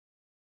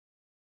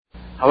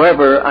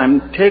However,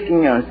 I'm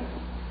taking a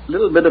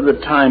little bit of the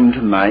time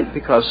tonight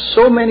because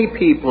so many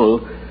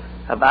people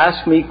have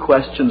asked me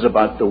questions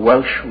about the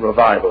Welsh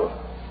revival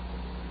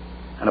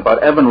and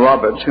about Evan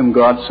Roberts, whom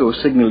God so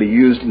signally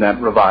used in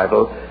that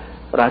revival,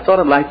 but I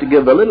thought I'd like to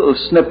give a little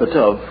snippet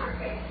of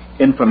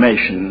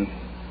information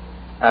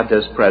at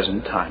this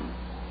present time.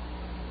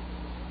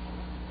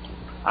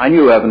 I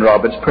knew Evan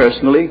Roberts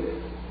personally.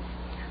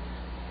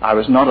 I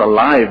was not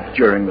alive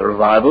during the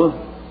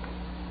revival,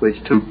 which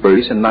took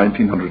place in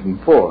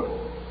 1904.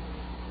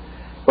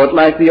 But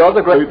like the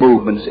other great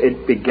movements,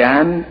 it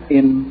began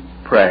in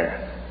prayer.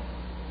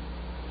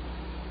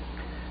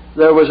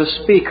 There was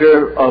a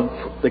speaker of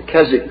the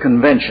Keswick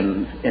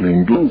Convention in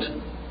England,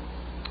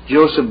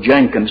 Joseph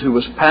Jenkins, who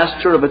was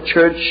pastor of a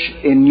church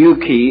in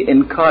Newquay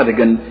in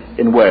Cardigan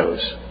in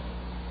Wales.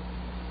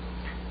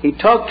 He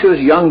talked to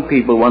his young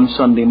people one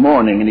Sunday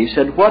morning and he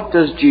said, "What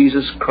does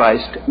Jesus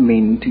Christ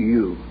mean to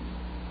you?"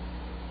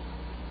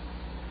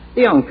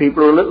 The young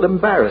people were a little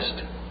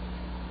embarrassed.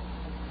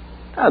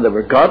 They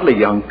were godly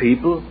young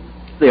people.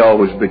 They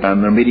always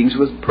began their meetings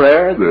with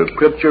prayer, their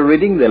scripture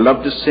reading. They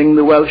loved to sing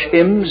the Welsh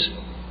hymns.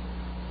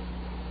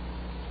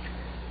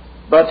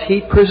 But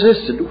he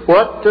persisted.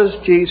 "What does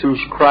Jesus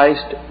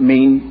Christ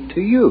mean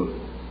to you?"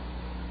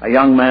 A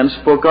young man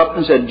spoke up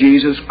and said,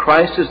 "Jesus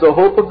Christ is the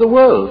hope of the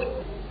world."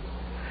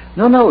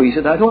 No, he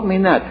said, "I don't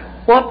mean that.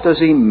 What does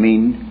he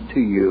mean to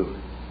you?"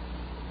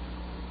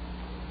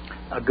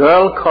 A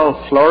girl called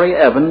Florrie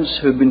Evans,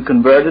 who'd been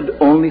converted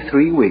only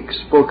 3 weeks,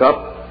 spoke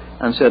up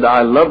and said,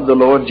 "I love the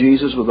Lord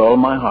Jesus with all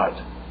my heart."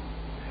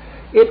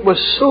 It was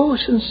so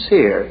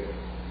sincere,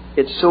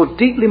 it so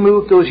deeply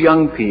moved those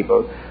young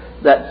people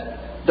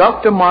that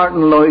Dr.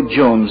 Martin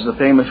Lloyd-Jones, the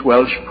famous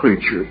Welsh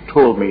preacher,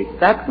 told me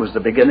that was the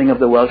beginning of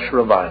the Welsh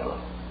revival.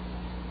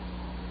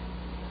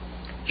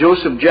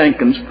 Joseph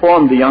Jenkins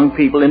formed the young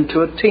people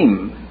into a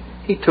team.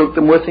 He took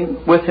them with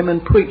him in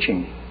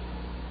preaching.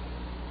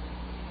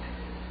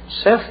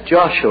 Seth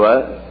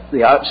Joshua,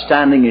 the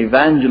outstanding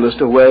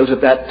evangelist of Wales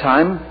at that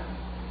time,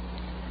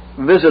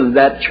 visited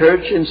that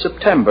church in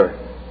September.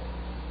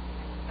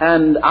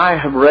 And I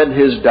have read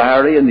his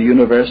diary in the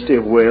University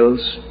of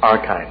Wales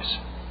archives.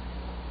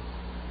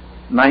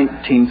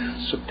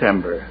 19th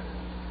September.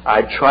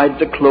 I tried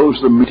to close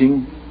the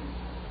meeting,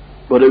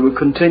 but it would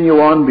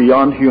continue on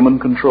beyond human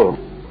control.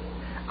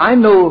 I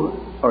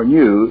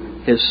knew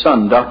his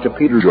son, Dr.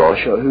 Peter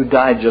Joshua, who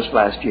died just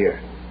last year,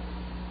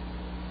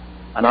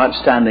 an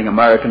outstanding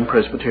American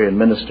Presbyterian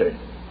minister.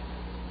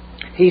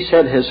 He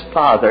said his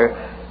father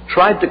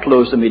tried to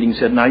close the meeting,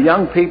 said, "Now,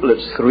 young people,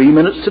 it's 3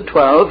 minutes to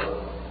 12.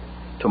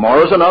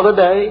 Tomorrow's another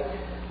day.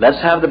 Let's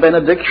have the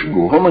benediction.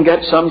 Go home and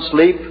get some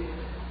sleep."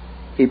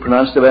 He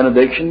pronounced the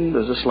benediction.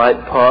 There's a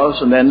slight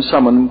pause, and then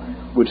someone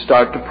would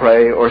start to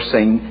pray or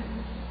sing.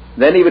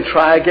 Then he would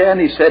try again.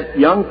 He said,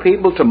 "Young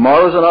people,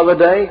 tomorrow's another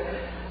day."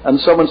 And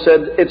someone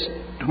said, "It's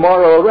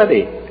tomorrow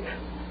already."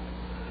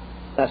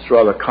 That's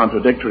rather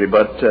contradictory,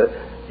 but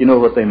you know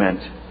what they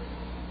meant.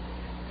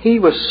 He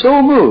was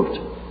so moved.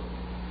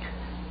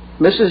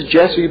 Mrs.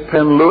 Jessie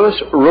Penn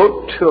Lewis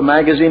wrote to a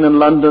magazine in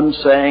London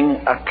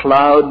saying a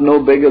cloud no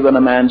bigger than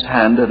a man's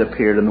hand had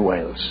appeared in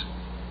Wales.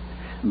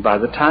 And by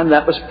the time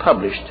that was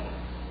published,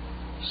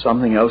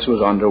 something else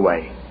was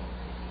underway.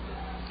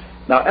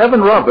 Now,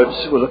 Evan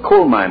Roberts was a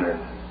coal miner.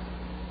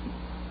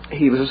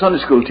 He was a Sunday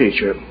school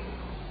teacher,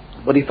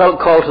 but he felt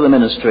called to the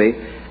ministry,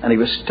 and he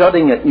was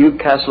studying at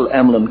Newcastle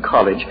Emlyn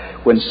College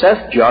when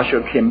Seth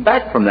Joshua came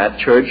back from that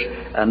church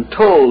and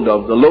told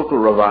of the local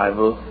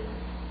revival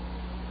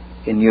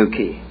in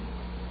Newquay.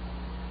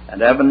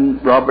 And Evan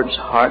Roberts'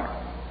 heart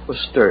was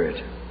stirred.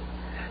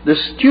 The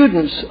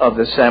students of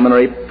the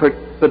seminary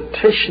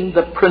petitioned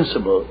the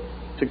principal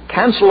to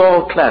cancel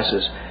all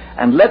classes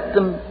and let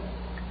them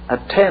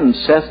attend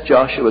Seth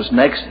Joshua's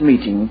next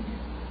meeting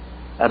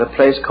at a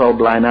place called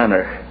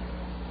Blaenanner.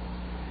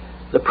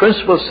 The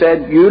principal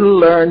said, "You'll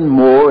learn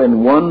more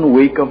in 1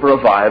 week of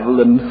revival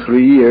than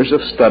 3 years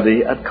of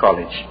study at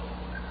college."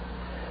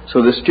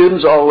 So the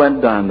students all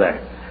went down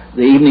there.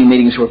 The evening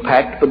meetings were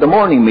packed, but the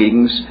morning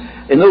meetings,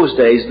 in those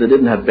days they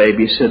didn't have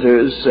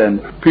babysitters, and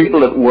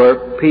people at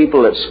work,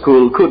 people at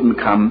school couldn't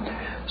come.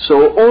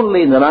 So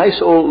only the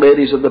nice old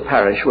ladies of the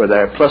parish were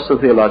there, plus the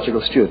theological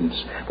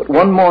students. But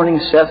one morning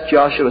Seth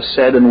Joshua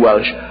said in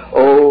Welsh,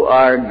 "O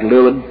our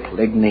glued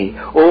pligny,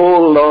 O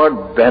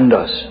Lord, bend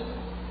us."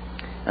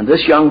 And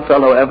this young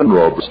fellow, Evan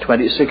Roberts,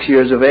 26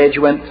 years of age,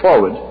 went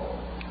forward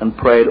and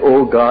prayed,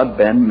 "O God,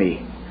 bend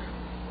me."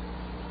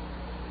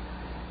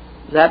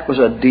 That was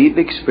a deep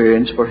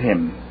experience for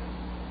him.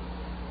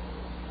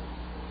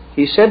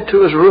 He said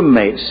to his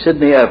roommate,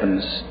 Sidney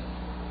Evans,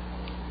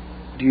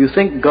 "Do you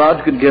think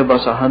God could give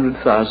us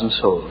 100,000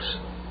 souls?"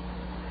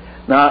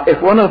 Now,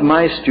 if one of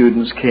my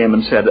students came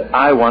and said,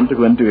 "I want to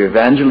go into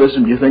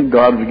evangelism, do you think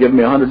God would give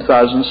me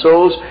 100,000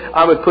 souls?"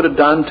 I would put it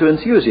down to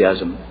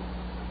enthusiasm.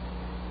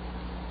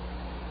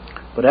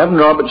 But Evan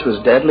Roberts was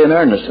deadly in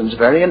earnest, and it's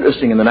very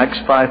interesting. In the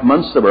next 5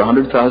 months, there were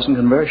 100,000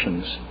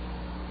 conversions.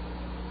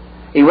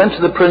 He went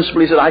to the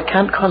principal. He said, "I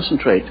can't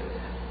concentrate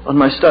on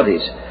my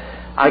studies."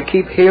 I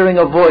keep hearing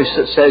a voice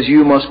that says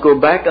you must go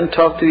back and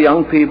talk to the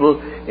young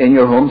people in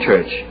your home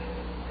church.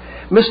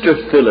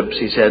 Mr. Phillips,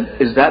 he said,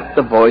 is that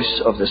the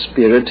voice of the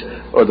Spirit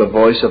or the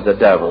voice of the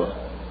devil?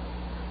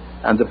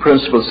 And the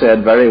principal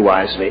said very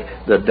wisely,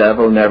 the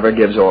devil never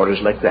gives orders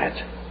like that.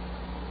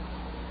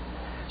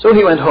 So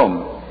he went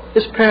home.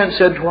 His parents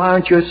said, why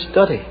aren't you at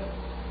study?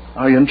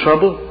 Are you in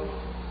trouble?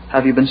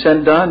 Have you been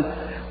sent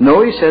down?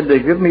 No, he said,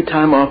 they've given me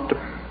time off to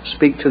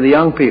speak to the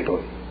young people.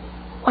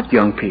 What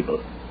young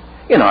people?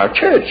 In our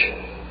church.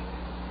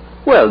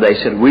 Well, they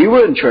said, we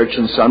were in church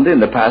on Sunday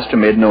and the pastor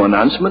made no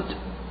announcement.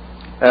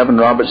 Evan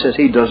Roberts says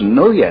he doesn't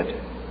know yet.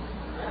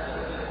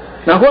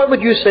 Now, what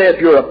would you say if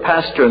you're a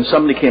pastor and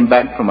somebody came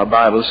back from a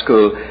Bible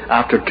school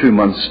after 2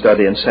 months'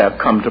 study and said, I've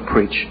come to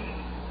preach?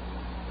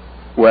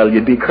 Well,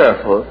 you'd be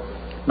careful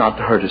not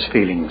to hurt his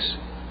feelings.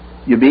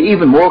 You'd be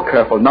even more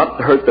careful not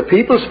to hurt the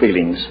people's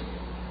feelings.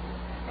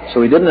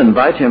 So he didn't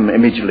invite him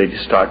immediately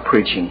to start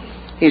preaching.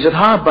 He said,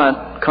 how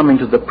about coming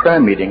to the prayer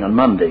meeting on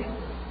Monday?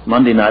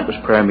 Monday night was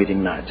prayer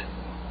meeting night.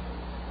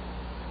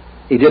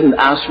 He didn't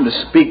ask him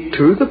to speak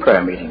to the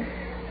prayer meeting.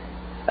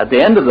 At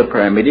the end of the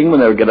prayer meeting, when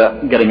they were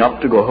getting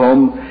up to go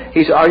home,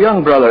 he said, our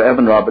young brother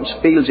Evan Roberts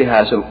feels he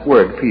has a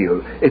word for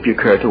you, if you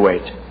care to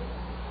wait.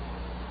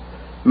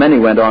 Many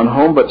went on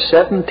home, but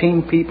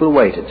 17 people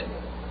waited.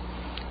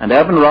 And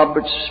Evan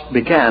Roberts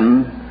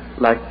began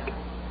like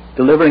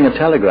delivering a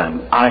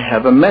telegram. I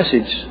have a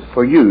message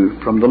for you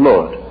from the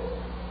Lord.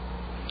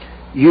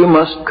 You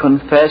must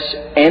confess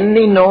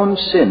any known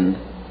sin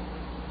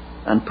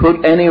and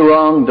put any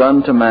wrong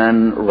done to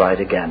man right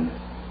again.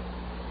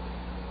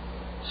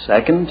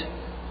 Second,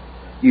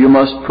 you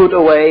must put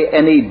away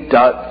any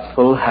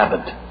doubtful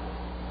habit.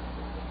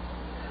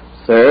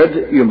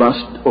 Third, you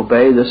must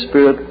obey the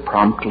Spirit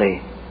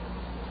promptly.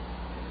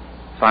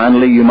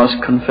 Finally, you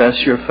must confess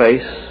your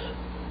faith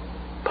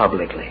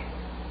publicly.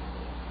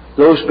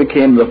 Those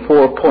became the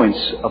 4 points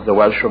of the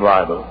Welsh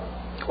revival.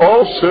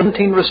 All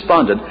 17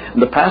 responded,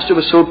 and the pastor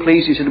was so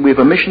pleased, he said, we have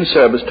a mission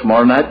service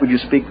tomorrow night, would you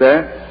speak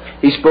there?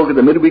 He spoke at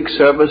the midweek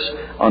service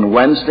on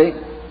Wednesday.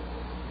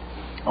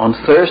 On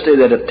Thursday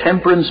they had a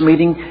temperance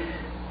meeting,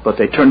 but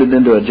they turned it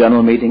into a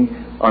general meeting.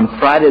 On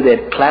Friday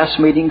they had class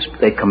meetings,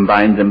 they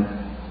combined them.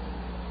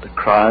 The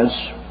crowds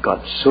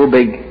got so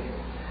big.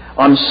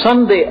 On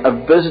Sunday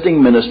a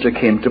visiting minister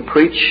came to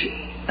preach,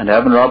 and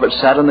Evan Roberts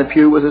sat on the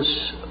pew with his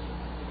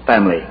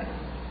family.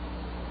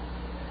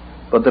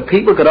 But the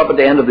people got up at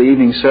the end of the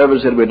evening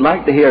service and said, we'd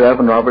like to hear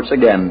Evan Roberts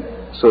again.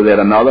 So they had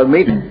another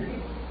meeting.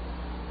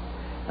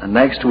 And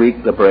next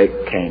week the break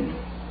came.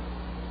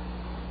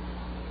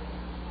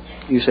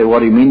 You say, what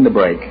do you mean the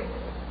break?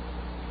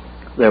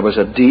 There was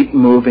a deep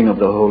moving of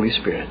the Holy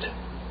Spirit.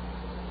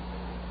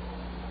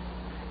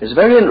 It's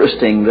very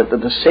interesting that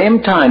at the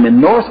same time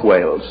in North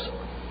Wales,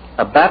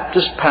 a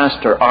Baptist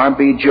pastor,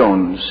 R.B.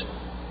 Jones,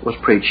 was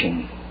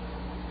preaching.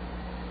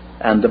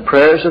 And the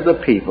prayers of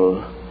the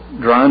people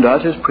drowned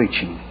out his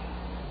preaching.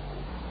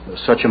 There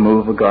was such a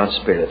move of God's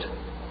Spirit.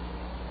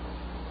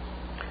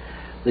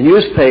 The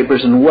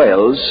newspapers in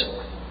Wales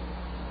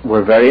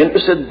were very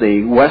interested.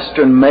 The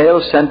Western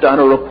Mail sent down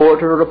a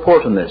reporter to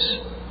report on this.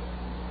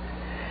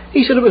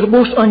 He said it was a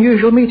most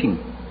unusual meeting.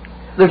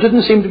 There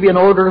didn't seem to be an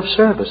order of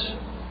service.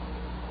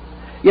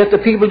 Yet the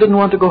people didn't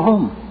want to go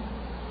home.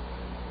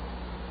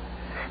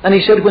 And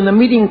he said when the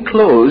meeting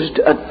closed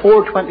at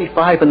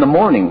 4:25 in the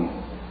morning,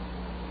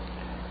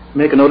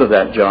 make a note of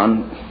that,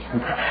 John.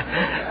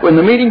 When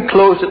the meeting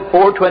closed at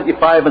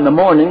 4:25 in the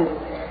morning,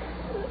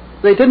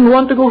 they didn't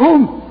want to go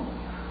home.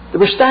 They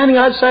were standing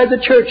outside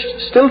the church,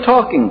 still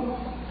talking.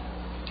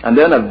 And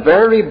then a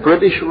very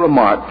British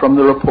remark from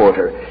the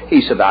reporter.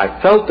 He said,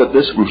 I felt that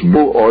this was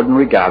no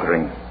ordinary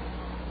gathering.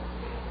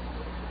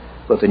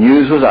 But the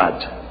news was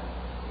out,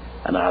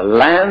 and a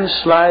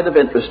landslide of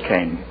interest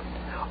came.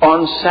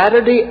 On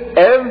Saturday,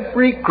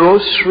 every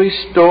grocery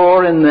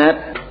store in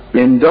that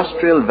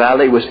industrial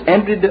valley was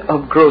emptied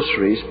of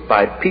groceries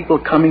by people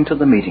coming to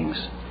the meetings.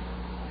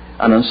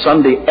 And on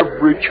Sunday,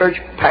 every church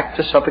packed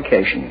to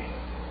suffocation.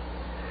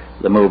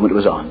 The movement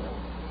was on.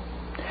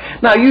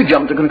 Now, you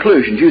jumped to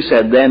conclusions. You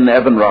said then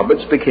Evan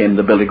Roberts became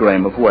the Billy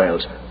Graham of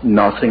Wales.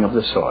 Nothing of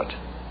the sort.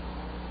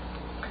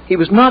 He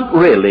was not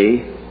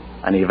really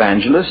an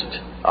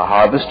evangelist, a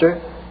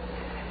harvester.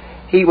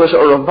 He was a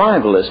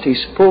revivalist. He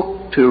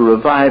spoke to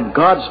revive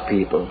God's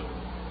people,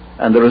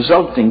 and the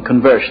resulting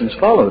conversions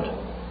followed.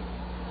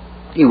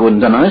 He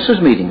wouldn't announce his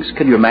meetings.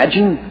 Can you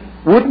imagine?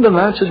 Wouldn't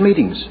announce his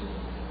meetings.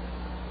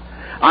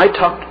 I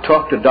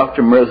talked to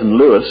Dr. Mervyn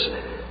Lewis.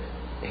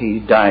 He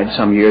died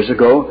some years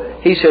ago.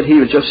 He said he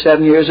was just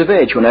 7 years of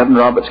age when Evan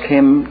Roberts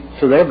came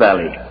to their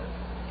valley.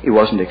 He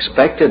wasn't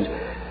expected.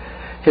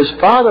 His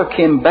father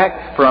came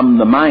back from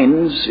the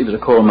mines. He was a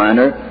coal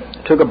miner.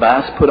 Took a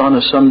bath, put on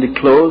his Sunday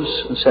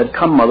clothes, and said,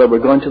 come, Mother, we're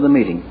going to the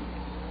meeting.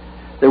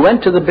 They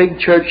went to the big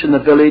church in the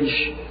village,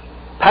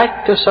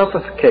 packed to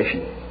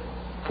suffocation,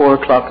 4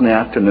 o'clock in the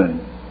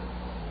afternoon.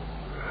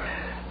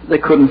 They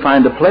couldn't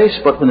find a place,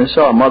 but when they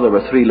saw a mother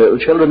with 3 little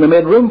children, they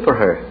made room for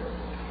her.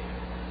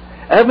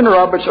 Evan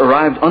Roberts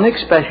arrived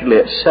unexpectedly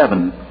at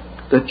 7,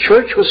 The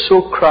church was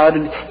so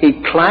crowded,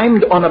 he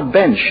climbed on a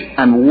bench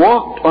and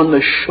walked on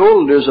the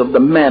shoulders of the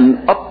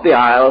men up the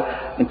aisle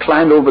and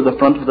climbed over the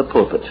front of the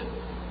pulpit.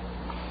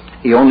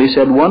 He only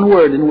said one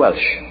word in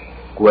Welsh,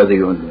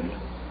 "Gweddiwn."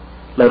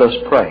 Let us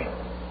pray.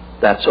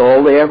 That's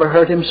all they ever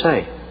heard him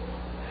say.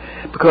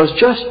 Because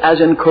just as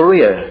in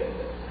Korea,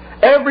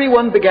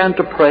 everyone began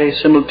to pray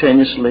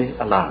simultaneously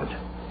aloud.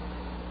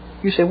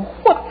 You say,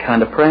 what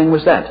kind of praying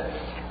was that?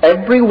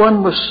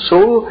 Everyone was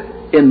so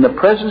in the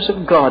presence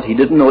of God, he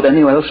didn't know that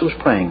anyone else was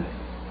praying.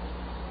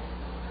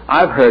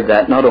 I've heard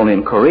that not only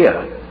in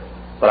Korea,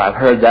 but I've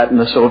heard that in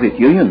the Soviet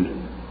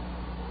Union,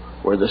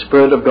 where the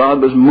Spirit of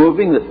God was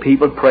moving, that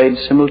people prayed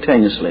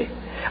simultaneously.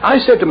 I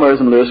said to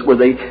Merton Lewis,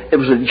 it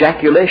was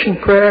ejaculation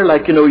prayer,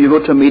 like, you go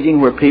to a meeting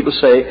where people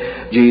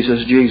say,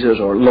 Jesus, Jesus,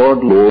 or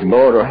Lord, Lord,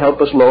 Lord, or help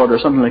us, Lord, or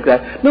something like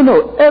that.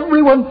 No,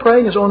 everyone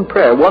praying his own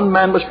prayer. One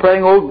man was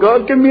praying, oh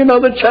God, give me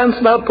another chance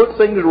and I'll put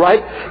things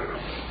right.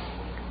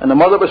 And the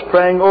mother was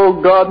praying,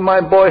 oh God, my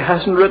boy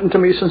hasn't written to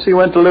me since he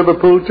went to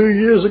Liverpool 2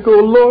 years ago.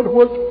 Lord,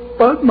 what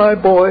about my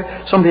boy?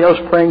 Somebody else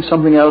praying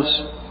something else.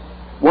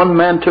 One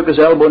man took his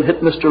elbow and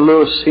hit Mr.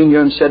 Lewis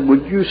Sr. and said,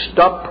 would you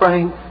stop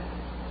praying?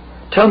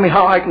 Tell me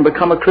how I can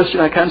become a Christian.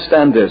 I can't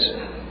stand this.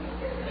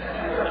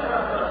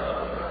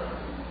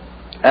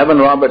 Evan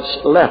Roberts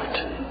left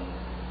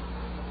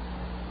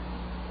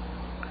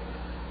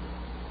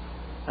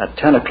at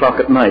 10 o'clock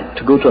at night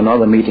to go to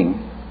another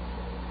meeting.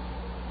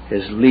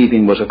 His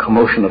leaving was a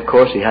commotion, of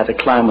course. He had to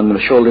climb on the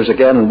shoulders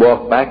again and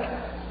walk back.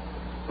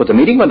 But the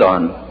meeting went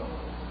on.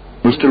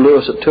 Mr.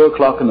 Lewis at 2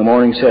 o'clock in the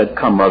morning said,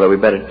 come, Mother, we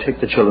better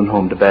take the children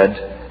home to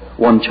bed.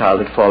 One child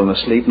had fallen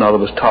asleep, another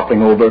was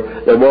toppling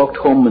over. They walked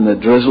home in the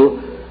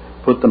drizzle,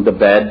 put them to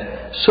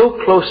bed, so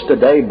close to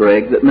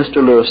daybreak that Mr.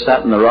 Lewis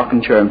sat in the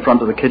rocking chair in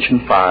front of the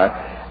kitchen fire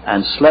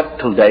and slept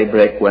till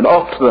daybreak, went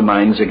off to the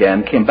mines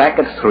again, came back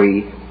at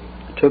 3,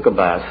 took a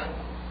bath,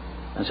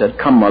 and said,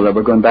 come, Mother,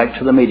 we're going back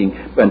to the meeting.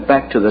 Went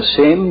back to the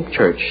same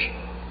church,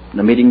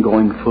 the meeting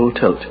going full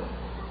tilt.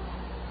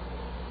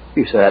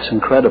 You say, that's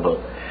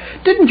incredible.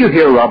 Didn't you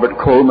hear Robert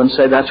Coleman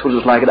say that's what it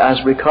was like at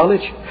Asbury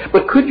College?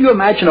 But could you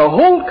imagine a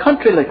whole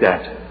country like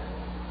that?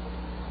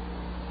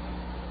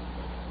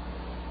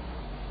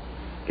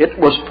 It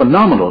was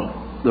phenomenal.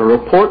 The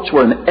reports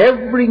were in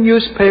every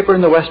newspaper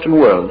in the Western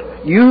world.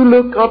 You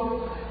look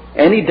up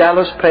any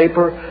Dallas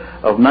paper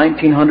of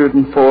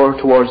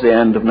 1904, towards the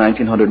end of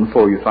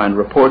 1904, you find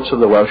reports of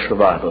the Welsh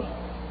revival.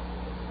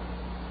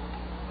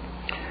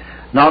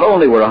 Not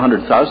only were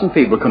 100,000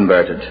 people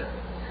converted,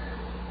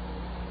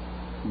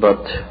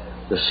 but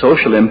the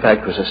social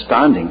impact was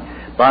astounding.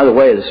 By the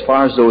way, as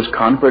far as those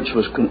converts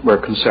were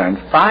concerned,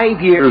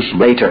 5 years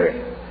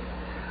later,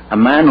 a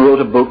man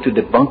wrote a book to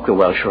debunk the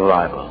Welsh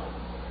revival.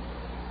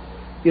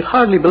 You'd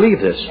hardly believe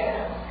this.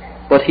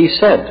 But he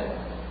said,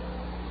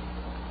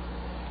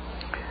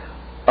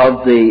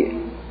 of the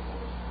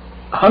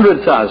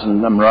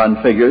 100,000, I'm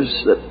round figures,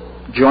 that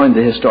joined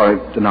the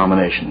historic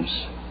denominations,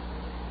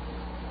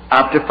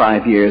 after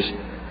 5 years,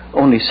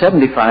 only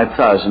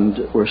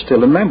 75,000 were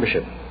still in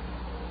membership.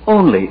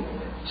 Only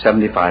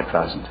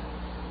 75,000.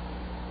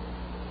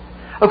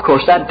 Of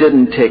course, that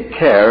didn't take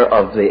care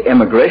of the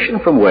immigration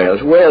from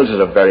Wales. Wales is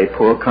a very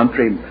poor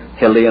country,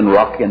 hilly and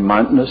rocky and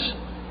mountainous.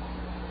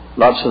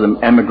 Lots of them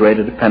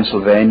emigrated to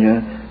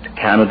Pennsylvania, to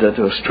Canada,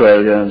 to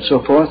Australia, and so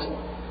forth.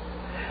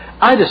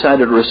 I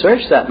decided to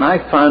research that, and I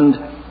found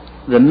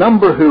the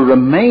number who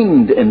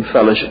remained in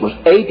fellowship was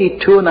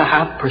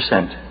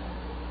 82.5%,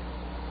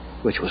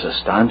 which was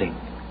astounding.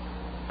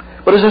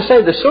 But as I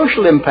say, the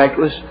social impact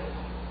was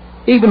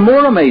even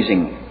more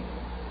amazing.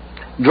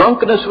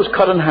 Drunkenness was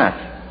cut in half,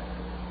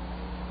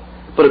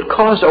 but it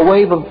caused a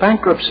wave of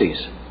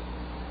bankruptcies.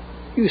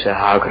 You say,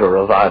 how could a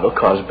revival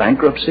cause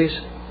bankruptcies?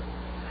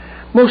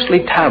 Mostly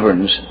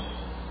taverns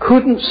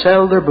couldn't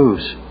sell their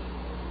booze.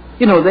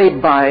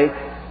 They'd buy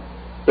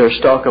their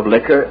stock of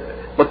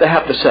liquor, but they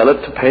have to sell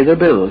it to pay their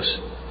bills.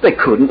 They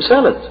couldn't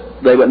sell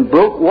it. They went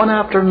broke one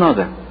after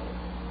another.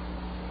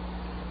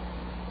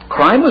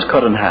 Crime was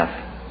cut in half.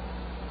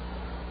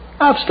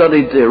 I've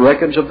studied the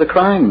records of the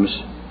crimes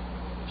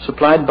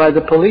supplied by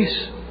the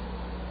police.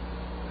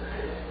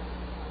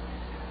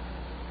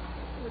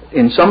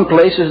 In some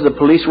places, the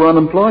police were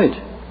unemployed.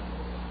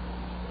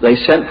 They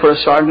sent for a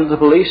sergeant of the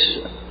police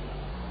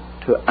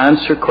to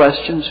answer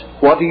questions.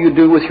 What do you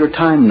do with your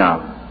time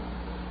now?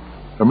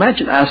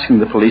 Imagine asking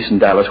the police in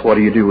Dallas, what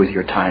do you do with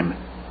your time?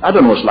 I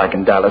don't know what it's like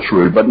in Dallas,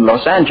 rude, but in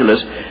Los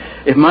Angeles,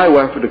 if my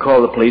wife were to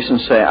call the police and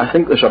say, I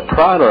think there's a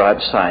prowler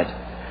outside,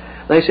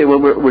 they say, well,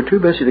 we're too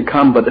busy to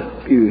come, but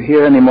if you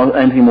hear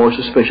anything more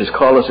suspicious,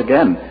 call us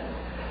again.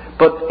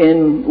 But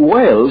in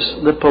Wales,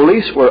 the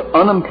police were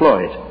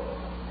unemployed.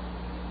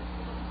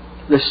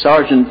 This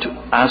sergeant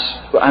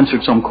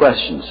answered some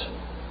questions.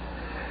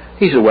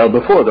 He said, well,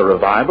 before the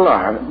revival,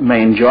 our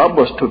main job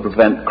was to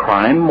prevent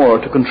crime or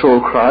to control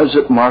crowds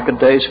at market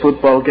days,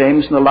 football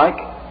games and the like.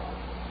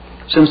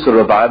 Since the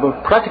revival,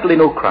 practically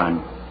no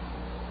crime.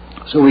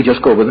 So we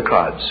just go with the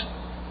crowds.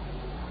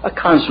 A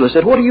councillor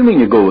said, what do you mean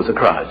you go with the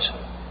crowds?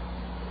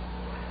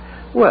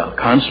 Well,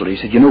 constantly.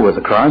 He said, you know where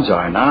the crowds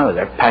are now.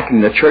 They're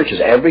packing the churches.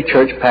 Every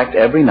church packed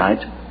every night.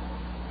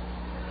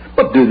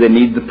 But do they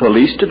need the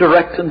police to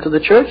direct them to the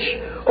church?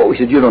 Oh, he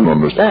said, you don't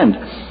understand.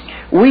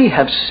 We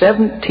have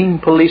 17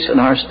 police in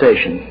our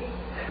station.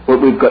 But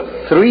we've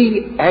got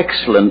 3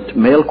 excellent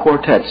male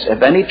quartets.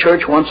 If any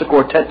church wants a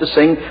quartet to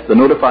sing, they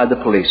notify the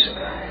police.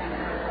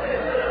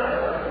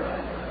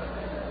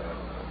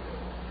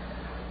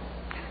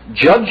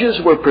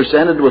 Judges were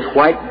presented with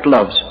white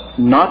gloves,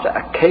 not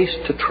a case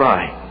to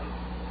try.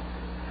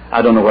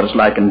 I don't know what it's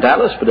like in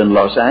Dallas, but in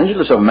Los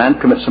Angeles, if a man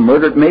commits a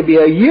murder, it may be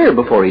a year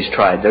before he's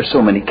tried. There's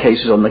so many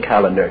cases on the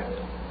calendar.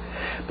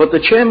 But the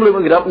chamberlain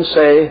will get up and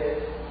say,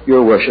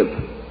 Your Worship,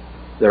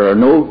 there are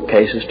no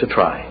cases to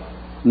try.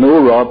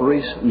 No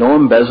robberies, no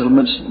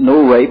embezzlements,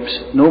 no rapes,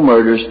 no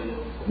murders,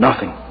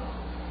 nothing.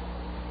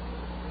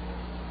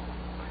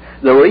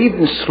 There were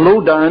even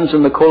slowdowns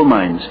in the coal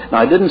mines. Now,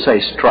 I didn't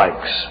say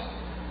strikes,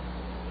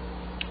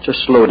 just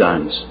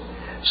slowdowns.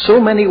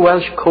 So many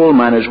Welsh coal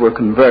miners were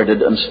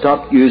converted and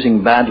stopped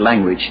using bad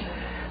language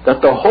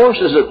that the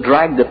horses that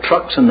dragged the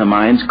trucks in the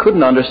mines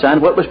couldn't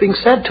understand what was being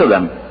said to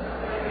them,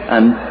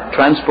 and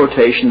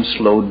transportation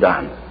slowed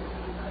down.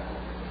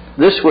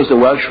 This was the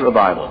Welsh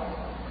revival.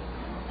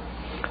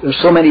 There's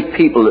so many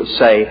people that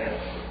say,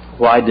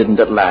 why didn't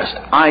it last?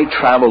 I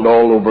traveled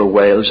all over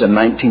Wales in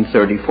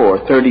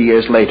 1934, 30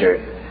 years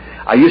later.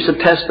 I used to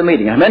test the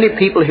meeting. How many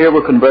people here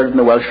were converted in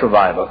the Welsh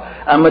revival?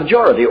 A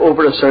majority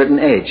over a certain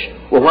age.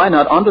 Well, why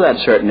not under that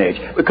certain age?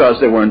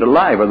 Because they weren't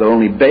alive, or they were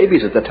only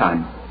babies at the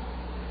time.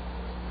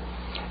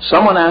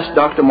 Someone asked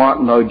Dr.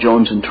 Martin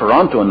Lloyd-Jones in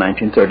Toronto in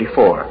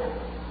 1934,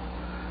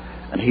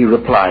 and he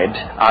replied,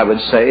 I would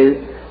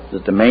say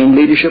that the main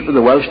leadership of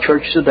the Welsh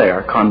church today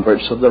are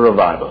converts of the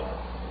revival.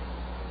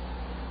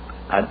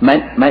 I'd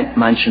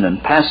mention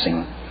in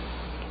passing,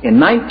 in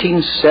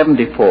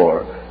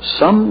 1974,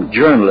 some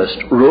journalist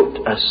wrote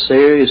a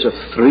series of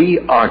 3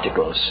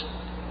 articles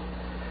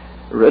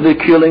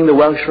ridiculing the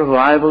Welsh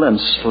revival and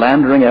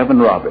slandering Evan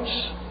Roberts.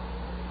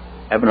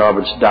 Evan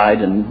Roberts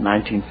died in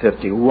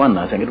 1951,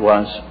 I think it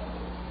was.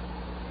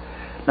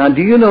 Now,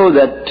 do you know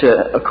that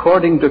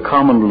according to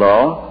common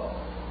law,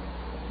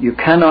 you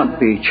cannot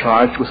be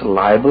charged with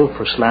libel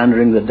for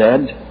slandering the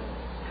dead?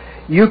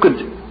 You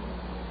could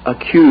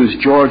accuse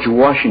George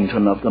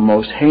Washington of the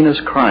most heinous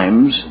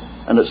crimes,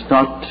 and it's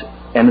not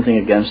anything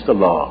against the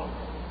law.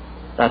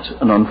 That's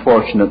an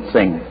unfortunate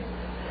thing.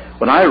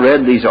 When I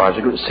read these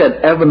articles, it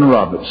said Evan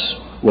Roberts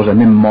was an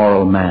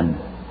immoral man.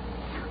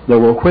 There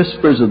were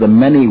whispers of the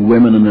many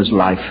women in his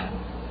life.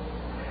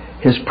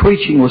 His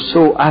preaching was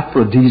so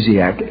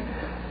aphrodisiac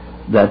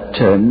that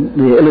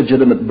the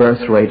illegitimate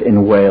birth rate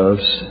in Wales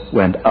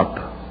went up.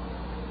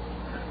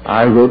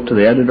 I wrote to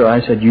the editor,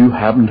 I said, you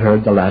haven't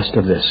heard the last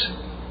of this.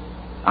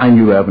 I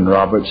knew Evan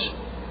Roberts.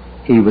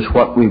 He was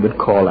what we would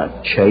call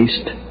a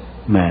chaste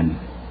man.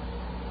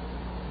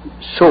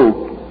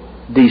 So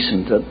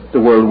decent that the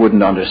world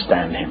wouldn't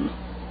understand him.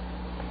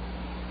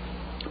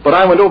 But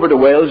I went over to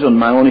Wales on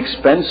my own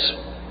expense,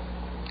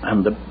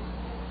 and the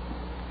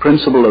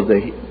principal of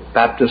the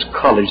Baptist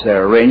College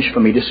there arranged for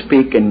me to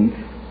speak in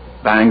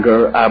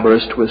Bangor,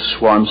 Aberystwyth,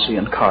 Swansea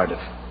and Cardiff.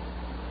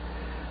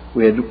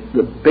 We had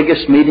the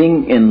biggest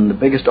meeting in the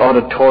biggest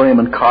auditorium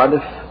in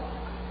Cardiff,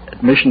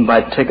 admission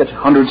by ticket,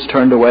 hundreds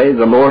turned away.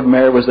 The Lord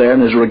Mayor was there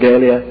in his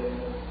regalia.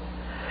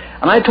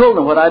 And I told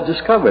them what I'd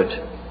discovered.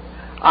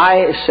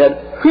 I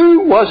said,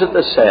 who was it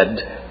that said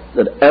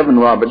that Evan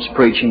Roberts'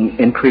 preaching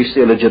increased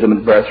the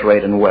illegitimate birth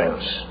rate in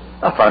Wales?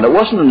 I found it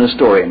wasn't an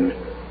historian.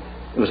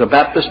 It was a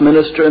Baptist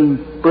minister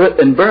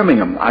in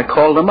Birmingham. I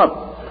called him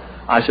up.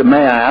 I said,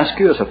 may I ask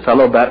you, as a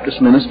fellow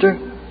Baptist minister,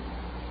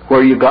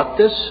 where you got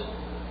this?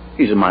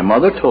 He said, my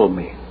mother told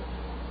me.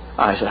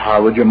 I said,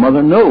 how would your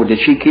mother know? Did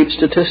she keep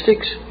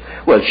statistics?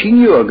 Well, she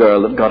knew a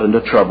girl that got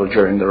into trouble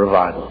during the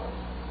revival.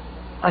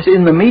 I said,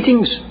 in the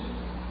meetings?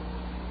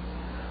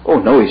 Oh,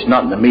 no, he's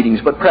not in the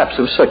meetings, but perhaps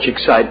there was such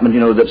excitement,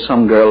 that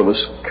some girl was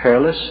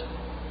careless.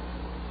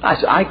 I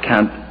said, I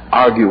can't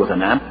argue with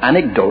an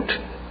anecdote,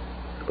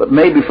 but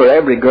maybe for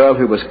every girl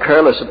who was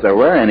careless, if there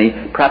were any,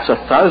 perhaps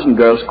 1,000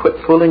 girls quit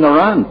fooling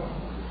around.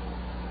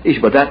 He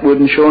said, but that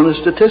wouldn't show in the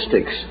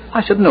statistics.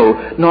 I said,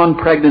 no,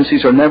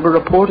 non-pregnancies are never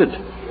reported.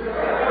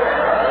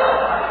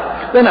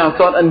 Then I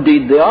thought,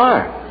 indeed they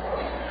are.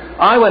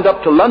 I went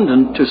up to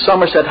London, to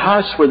Somerset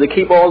House, where they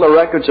keep all the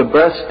records of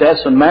births,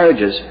 deaths and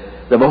marriages.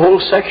 They have a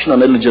whole section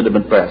on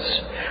illegitimate births.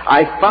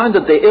 I found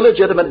that the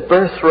illegitimate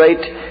birth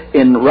rate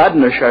in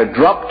Radnorshire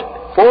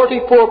dropped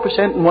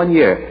 44% in 1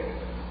 year.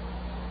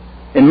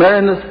 In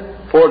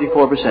Merioneth,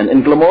 44%.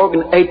 In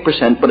Glamorgan,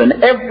 8%. But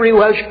in every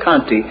Welsh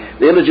county,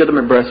 the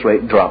illegitimate birth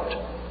rate dropped.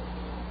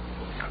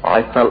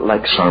 I felt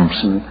like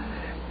Samson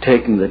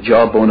taking the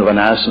jawbone of an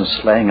ass and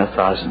slaying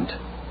 1,000.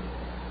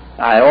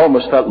 I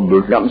almost felt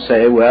look up and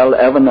say, well,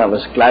 Evan, I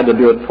was glad to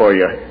do it for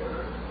you,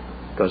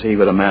 because he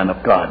was a man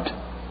of God.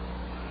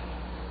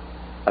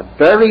 A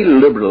very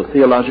liberal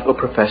theological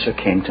professor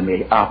came to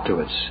me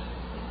afterwards.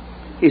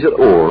 He said,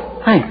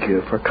 oh, thank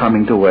you for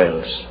coming to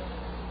Wales.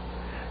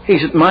 He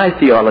said, my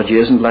theology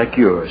isn't like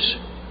yours.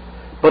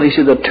 But he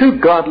said, the two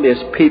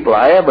godliest people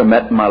I ever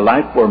met in my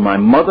life were my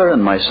mother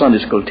and my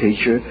Sunday school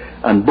teacher,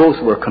 and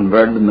both were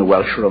converted in the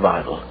Welsh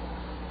revival.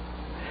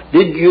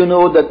 Did you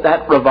know that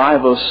that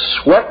revival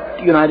swept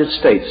the United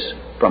States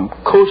from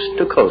coast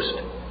to coast?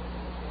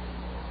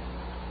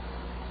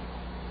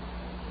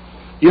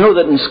 You know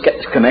that in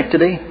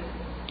Schenectady,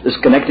 the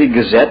Schenectady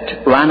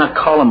Gazette ran a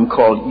column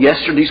called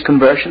Yesterday's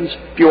Conversions.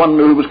 If you want to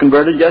know who was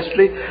converted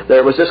yesterday,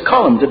 there was this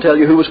column to tell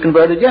you who was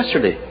converted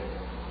yesterday.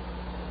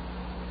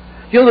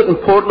 You know that in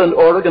Portland,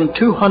 Oregon,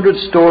 200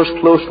 stores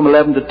closed from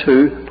 11 to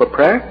 2 for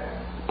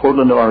prayer?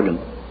 Portland, Oregon.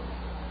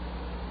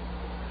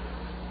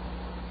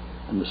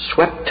 And it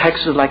swept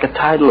Texas like a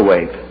tidal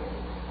wave.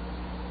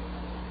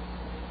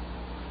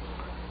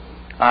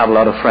 I have a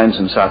lot of friends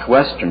in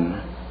Southwestern.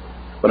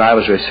 When I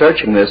was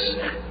researching this,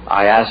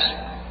 I asked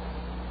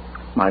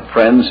my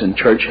friends in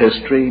church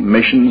history,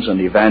 missions,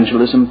 and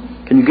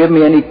evangelism, can you give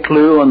me any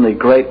clue on the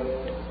great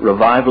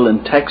revival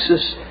in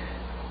Texas,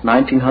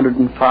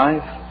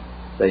 1905?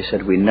 They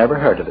said, we never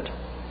heard of it.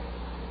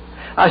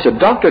 I said,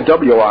 Dr.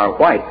 W.R.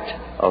 White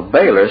of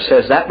Baylor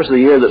says that was the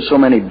year that so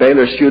many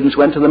Baylor students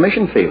went to the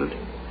mission field.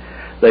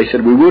 They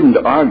said, we wouldn't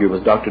argue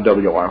with Dr.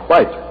 W.R.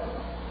 White,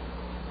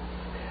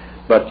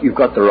 but you've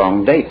got the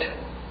wrong date.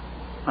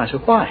 I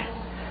said, why?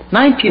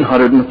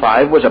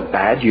 1905 was a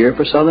bad year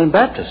for Southern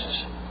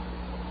Baptists.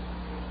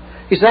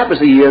 He said that was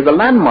the year the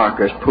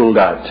landmarkers pulled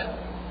out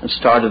and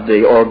started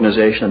the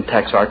organization in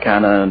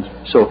Texarkana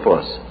and so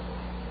forth.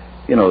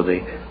 You know, the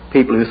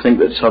people who think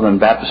that Southern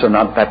Baptists are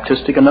not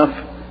Baptistic enough.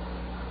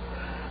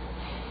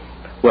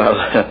 Well,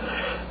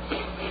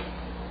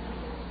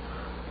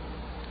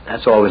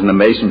 that's always an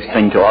amazing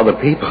thing to other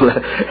people.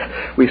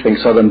 We think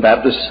Southern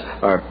Baptists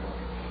are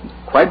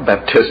quite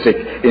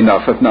Baptistic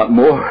enough, if not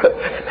more.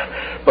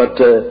 But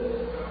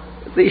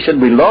they said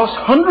we lost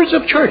hundreds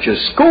of churches,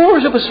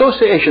 scores of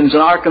associations in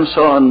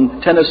Arkansas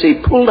and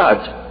Tennessee pulled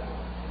out.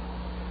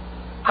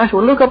 I said,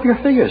 well, look up your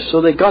figures. So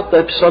they got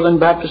that Southern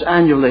Baptist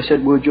Annual. They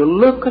said, would you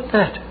look at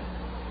that?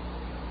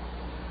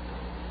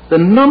 The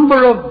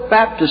number of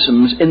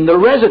baptisms in the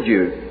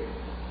residue,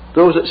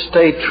 those that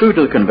stayed true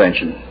to the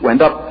convention,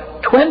 went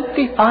up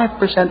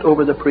 25%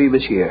 over the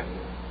previous year.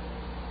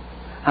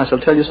 I shall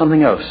tell you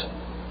something else.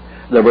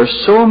 There were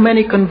so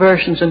many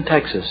conversions in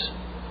Texas.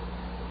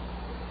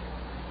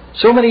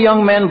 So many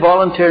young men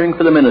volunteering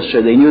for the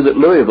ministry, they knew that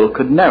Louisville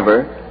could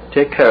never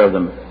take care of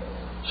them.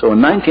 So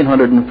in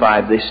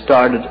 1905, they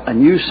started a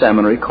new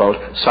seminary called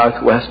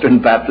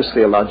Southwestern Baptist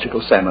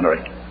Theological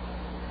Seminary.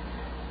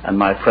 And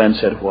my friend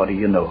said, what do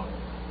you know?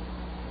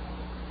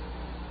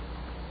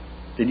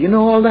 Did you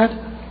know all that?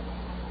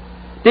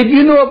 Did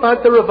you know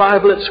about the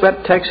revival that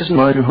swept Texas in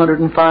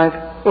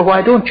 1905? Well,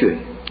 why don't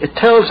you? It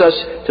tells us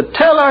to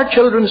tell our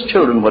children's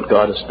children what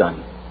God has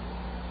done.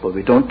 But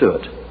we don't do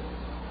it.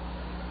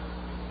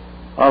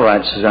 All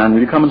right, Suzanne,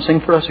 will you come and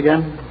sing for us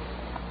again?